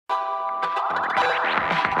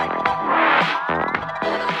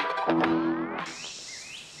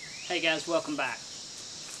guys, welcome back.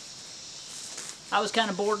 I was kind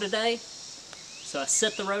of bored today, so I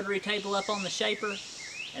set the rotary table up on the shaper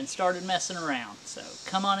and started messing around. So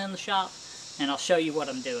come on in the shop and I'll show you what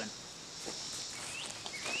I'm doing.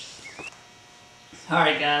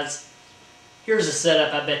 Alright guys, here's a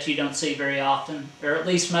setup I bet you don't see very often, or at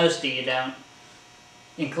least most of you don't,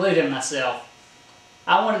 including myself.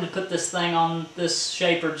 I wanted to put this thing on this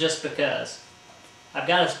shaper just because. I've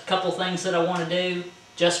got a couple things that I want to do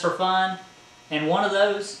just for fun, and one of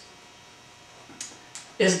those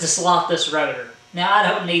is to slot this rotor. Now I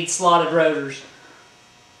don't need slotted rotors,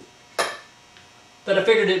 but I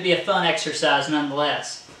figured it'd be a fun exercise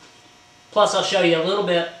nonetheless. Plus I'll show you a little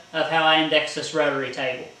bit of how I index this rotary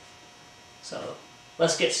table. So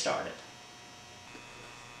let's get started.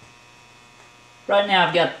 Right now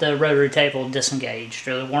I've got the rotary table disengaged,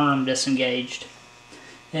 or the worm disengaged,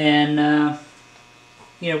 and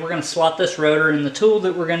you know, we're going to slot this rotor, and the tool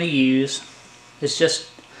that we're going to use is just,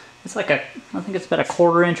 it's like a, I think it's about a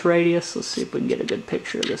 1/4 inch radius. Let's see if we can get a good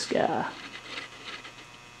picture of this guy.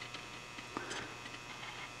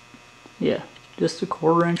 Yeah, just a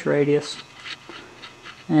 1/4 inch radius.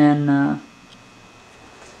 And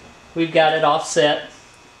we've got it offset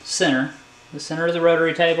center. The center of the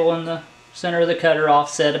rotary table and the center of the cutter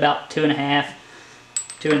offset about 2.5,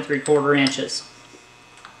 2 3/4 inches.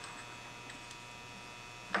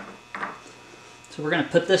 So we're going to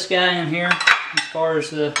put this guy in here as far as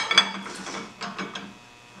the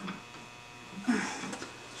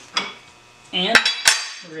and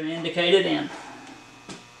we're going to indicate it in.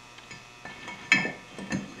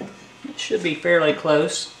 It should be fairly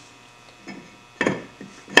close. I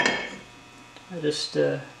just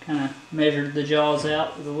kind of measured the jaws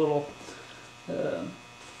out with a little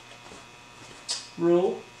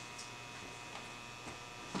rule.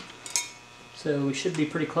 So we should be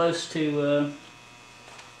pretty close to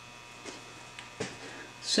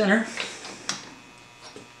center.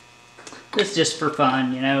 This is just for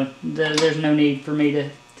fun, you know. There's no need for me to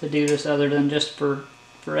do this other than just for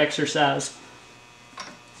exercise.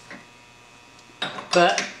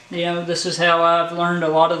 But, you know, this is how I've learned a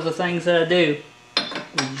lot of the things that I do,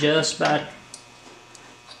 is just by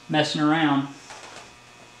messing around.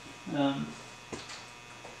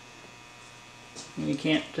 You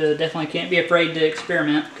can't, definitely can't be afraid to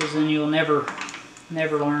experiment, because then you'll never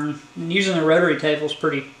learn. And using the rotary table is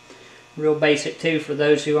real basic too for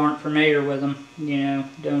those who aren't familiar with them. You know,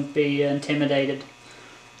 don't be intimidated.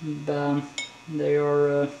 They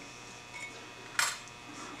are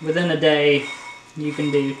within a day you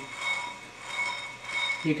can be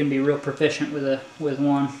real proficient with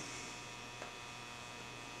one.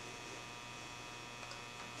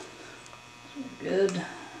 Good,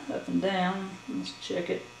 up and down. Let's check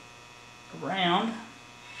it around.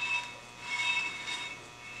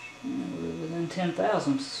 And we're within 10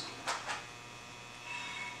 thousandths.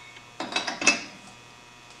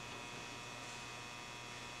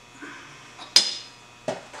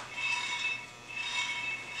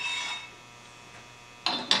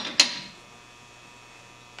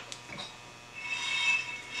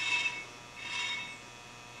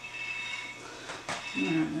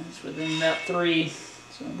 That's within about 3,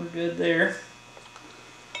 so we're good there.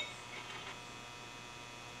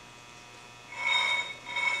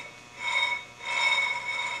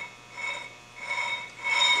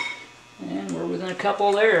 And we're within a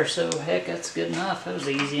couple there, so heck, that's good enough. That was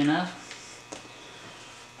easy enough.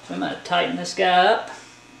 So I'm going to tighten this guy up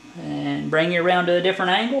and bring you around to a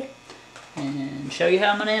different angle and show you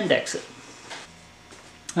how I'm going to index it.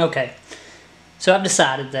 Okay, so I've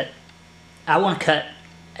decided that I want to cut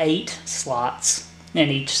 8 slots in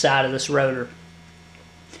each side of this rotor.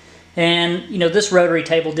 And you know, this rotary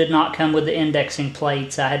table did not come with the indexing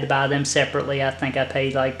plates. I had to buy them separately. I think I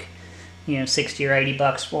paid like, you know, 60 or 80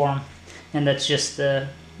 bucks for them. And that's just the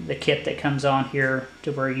kit that comes on here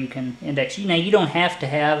to where you can index. You know, you don't have to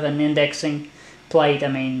have an indexing plate. I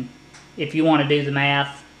mean, if you want to do the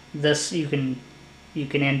math, this you can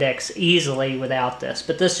index easily without this.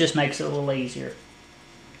 But this just makes it a little easier.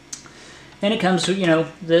 And it comes, you know,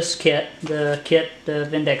 this kit, the kit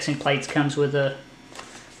of indexing plates comes with a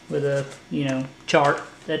you know, chart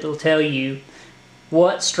that will tell you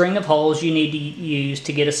what string of holes you need to use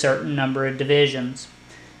to get a certain number of divisions.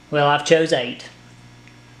 Well, I've chose 8.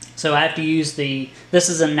 So I have to use this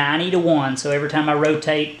is a 90-to-1, so every time I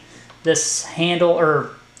rotate this handle,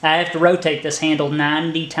 or I have to rotate this handle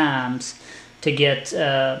 90 times to get,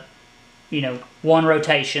 you know, 1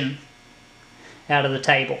 rotation out of the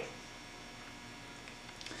table.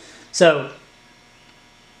 So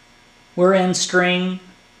we're in string,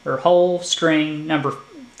 or hole string number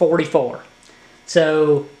 44.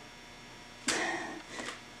 So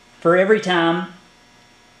for every time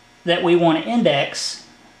that we want to index,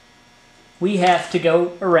 we have to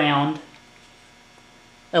go around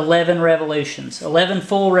 11 revolutions, 11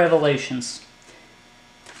 full revolutions.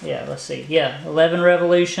 Yeah, let's see. Yeah, 11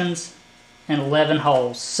 revolutions and 11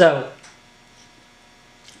 holes. So,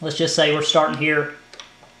 let's just say we're starting here,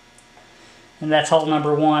 and that's hole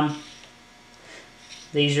number 1.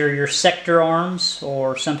 These are your sector arms,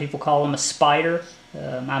 or some people call them a spider.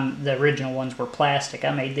 The original ones were plastic.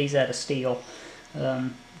 I made these out of steel,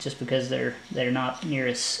 just because they're not near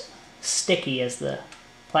as sticky as the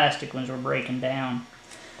plastic ones were breaking down.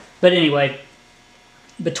 But anyway,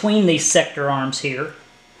 between these sector arms here,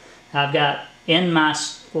 I've got, in my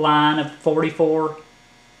line of 44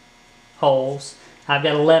 holes, I've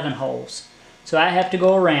got 11 holes. So I have to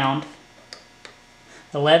go around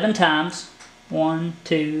 11 times. 1,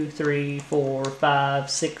 2, 3, 4, 5,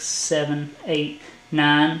 6, 7, 8,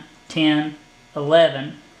 9, 10,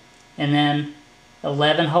 11, and then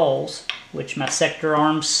 11 holes, which my sector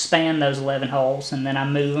arms span those 11 holes, and then I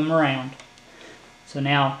move them around. So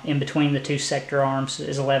now in between the two sector arms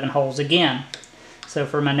is 11 holes again. So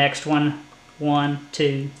for my next one, 1,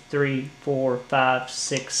 2, 3, 4, 5,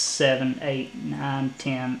 6, 7, 8, 9,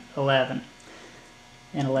 10, 11,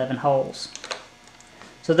 and 11 holes.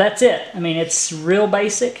 So that's it. I mean, it's real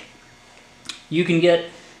basic. You can get,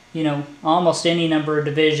 you know, almost any number of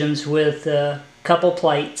divisions with a couple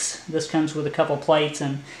plates. This comes with a couple plates,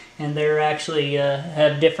 and they're actually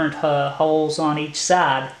have different holes on each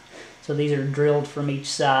side. So these are drilled from each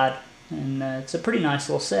side, and it's a pretty nice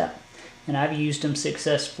little set. And I've used them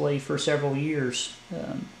successfully for several years.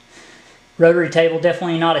 Rotary table,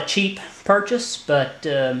 definitely not a cheap purchase, but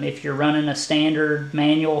if you're running a standard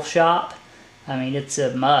manual shop, I mean, it's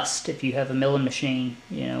a must if you have a milling machine,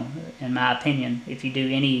 you know, in my opinion, if you do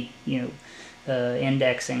any, you know,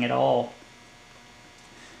 indexing at all.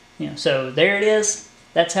 You know, so there it is.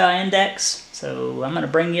 That's how I index. So I'm going to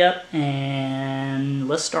bring you up and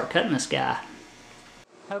let's start cutting this guy.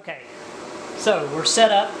 Okay, so we're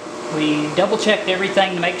set up. We double checked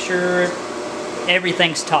everything to make sure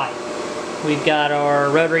everything's tight. We've got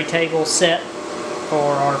our rotary table set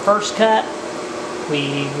for our first cut.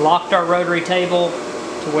 We locked our rotary table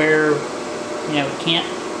to where, you know, it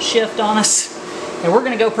can't shift on us. And we're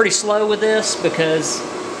going to go pretty slow with this because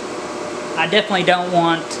I definitely don't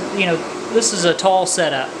want, you know, this is a tall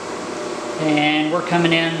setup. And we're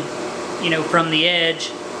coming in, you know, from the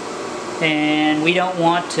edge. And we don't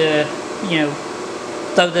want to, you know,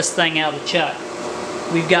 throw this thing out of the chuck.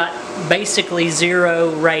 We've got basically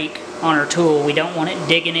zero rake on our tool. We don't want it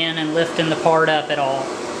digging in and lifting the part up at all.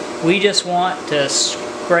 We just want to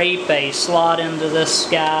scrape a slot into this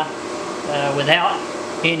guy without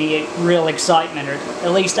any real excitement, or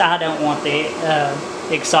at least I don't want the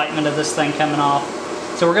excitement of this thing coming off.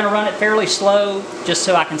 So we're going to run it fairly slow just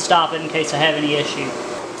so I can stop it in case I have any issue.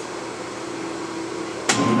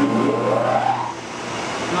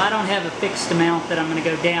 Now, I don't have a fixed amount that I'm going to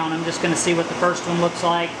go down. I'm just going to see what the first one looks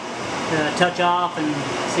like, touch off, and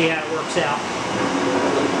see how it works out.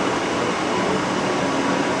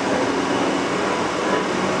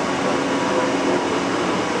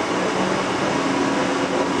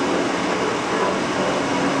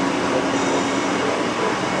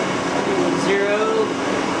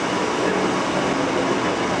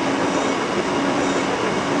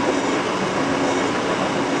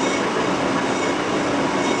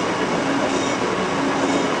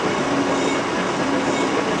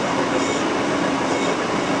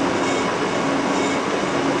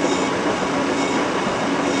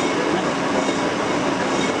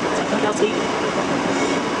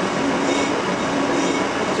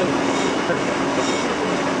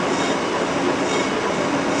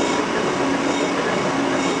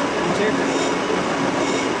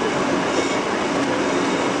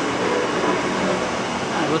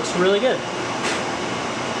 Looks really good.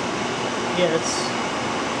 Yeah,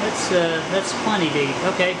 that's plenty deep.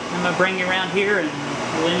 Okay, I'm gonna bring you around here and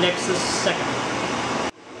we'll index this second.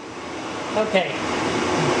 Okay,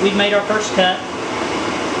 we've made our first cut.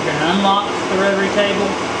 We're gonna unlock the rotary table,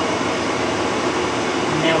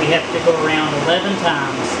 and now we have to go around 11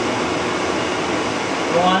 times.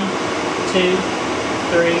 1, 2,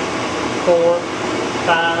 3, 4,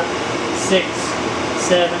 5, 6,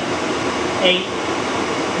 7, 8,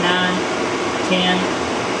 9, 10,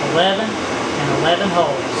 11, and 11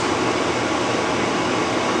 holes.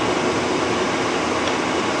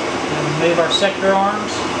 And we move our sector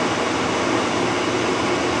arms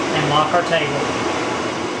and lock our table.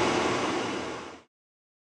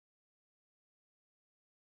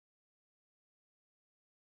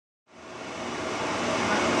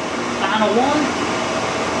 Final one.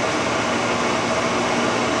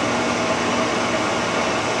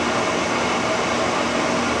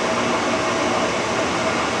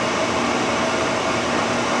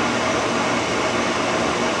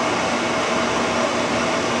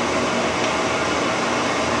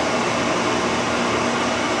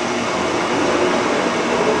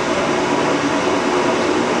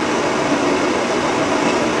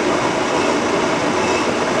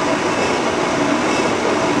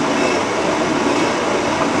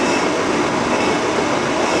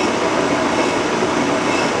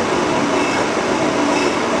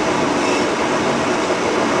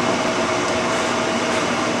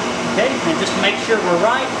 make sure we're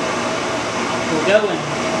right, we'll go and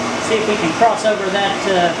see if we can cross over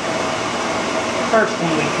that first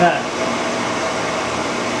one we cut.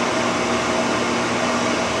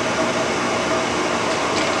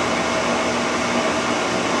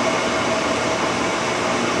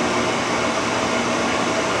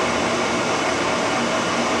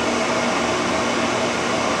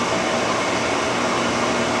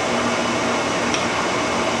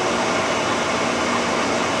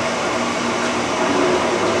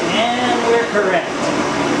 Correct.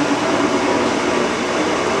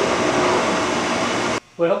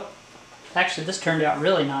 Well, actually this turned out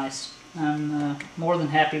really nice. I'm more than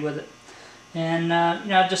happy with it. And you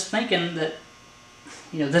know, just thinking that,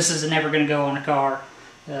 you know, this is never going to go on a car.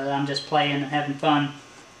 I'm just playing and having fun.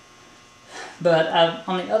 But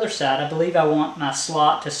on the other side, I believe I want my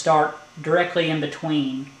slot to start directly in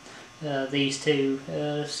between these two,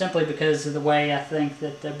 simply because of the way I think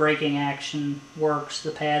that the braking action works. The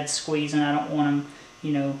pads squeezing, I don't want them,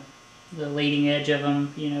 you know, the leading edge of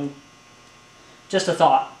them, you know, just a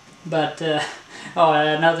thought. But, oh,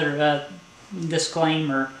 another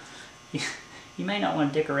disclaimer, you may not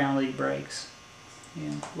want to dick around with your brakes. You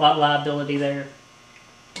know, a lot of liability there,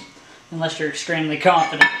 unless you're extremely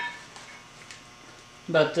confident.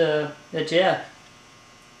 But yeah,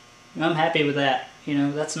 I'm happy with that. You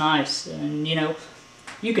know, that's nice. And, you know,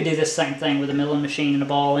 you could do this same thing with a milling machine and a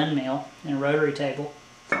ball end mill and a rotary table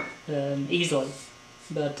easily.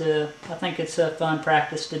 But I think it's a fun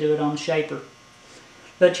practice to do it on the shaper.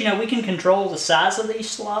 But, you know, we can control the size of these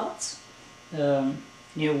slots. You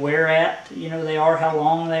know, where at, you know, they are, how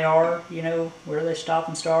long they are, you know, where they stop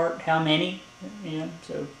and start, how many, you know,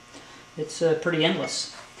 so it's pretty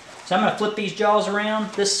endless. So I'm going to flip these jaws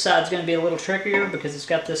around. This side's going to be a little trickier because it's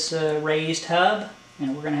got this raised hub,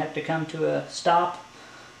 and we're going to have to come to a stop,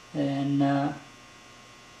 and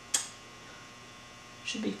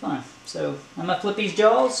should be fun. So I'm going to flip these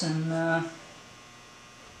jaws and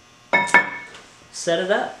set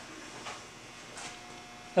it up.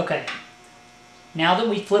 Okay, now that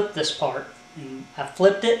we flipped this part, and I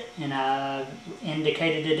flipped it and I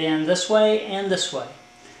indicated it in this way and this way,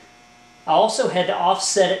 I also had to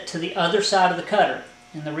offset it to the other side of the cutter.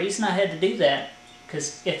 And the reason I had to do that,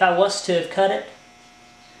 because if I was to have cut it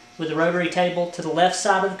with the rotary table to the left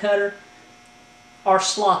side of the cutter, our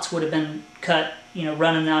slots would have been cut, you know,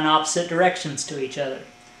 running in opposite directions to each other.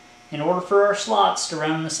 In order for our slots to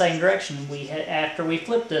run in the same direction, we had, after we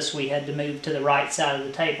flipped this, we had to move to the right side of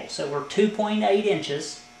the table. So we're 2.8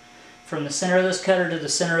 inches from the center of this cutter to the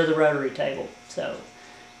center of the rotary table. So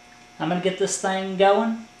I'm going to get this thing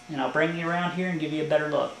going, and I'll bring you around here and give you a better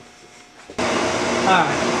look. Alright,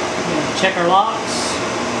 we're going to check our locks.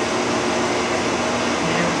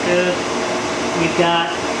 There, good. We've got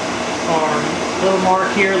our little mark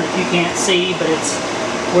here that you can't see, but it's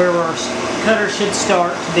where our cutter should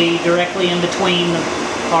start to be directly in between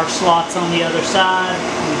our slots on the other side.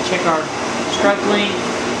 We check our stroke length.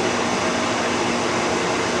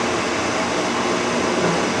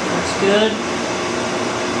 That's good.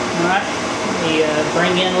 Alright. We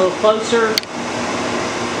bring in a little closer.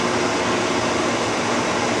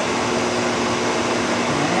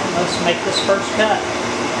 And let's make this first cut.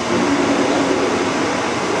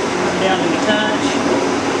 Down to a touch.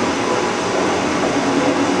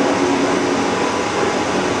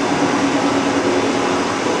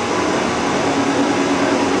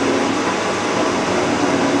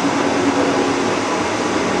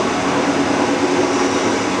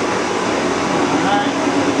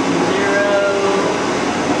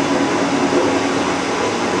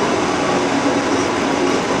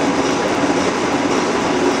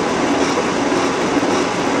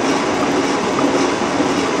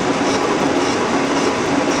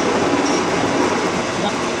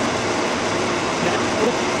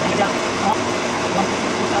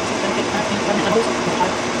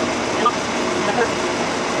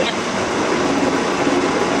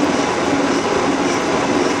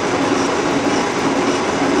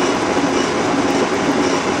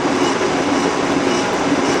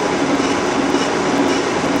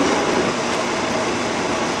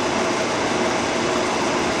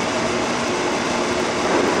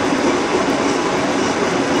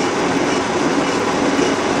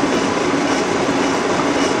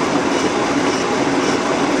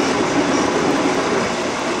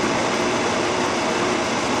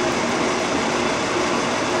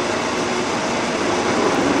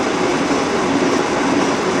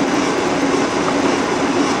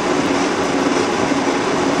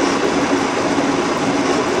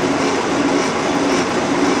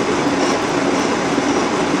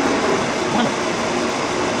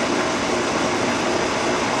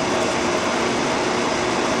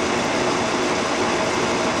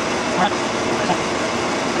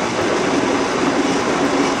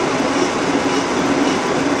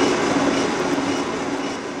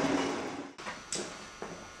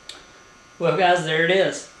 Well guys, there it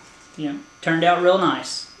is. Turned out real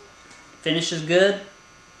nice. Finish is good.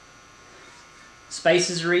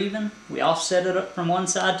 Spaces are even. We offset it up from one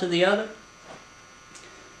side to the other.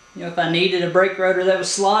 If I needed a brake rotor that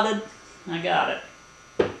was slotted, I got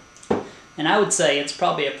it. And I would say it's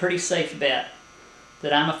probably a pretty safe bet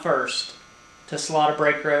that I'm a first to slot a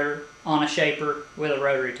brake rotor on a shaper with a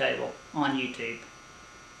rotary table on YouTube.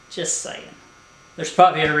 Just saying. There's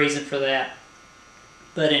probably a reason for that.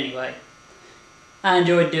 But anyway, I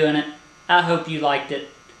enjoyed doing it. I hope you liked it.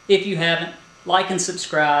 If you haven't, like and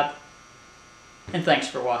subscribe. And thanks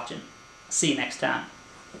for watching. See you next time.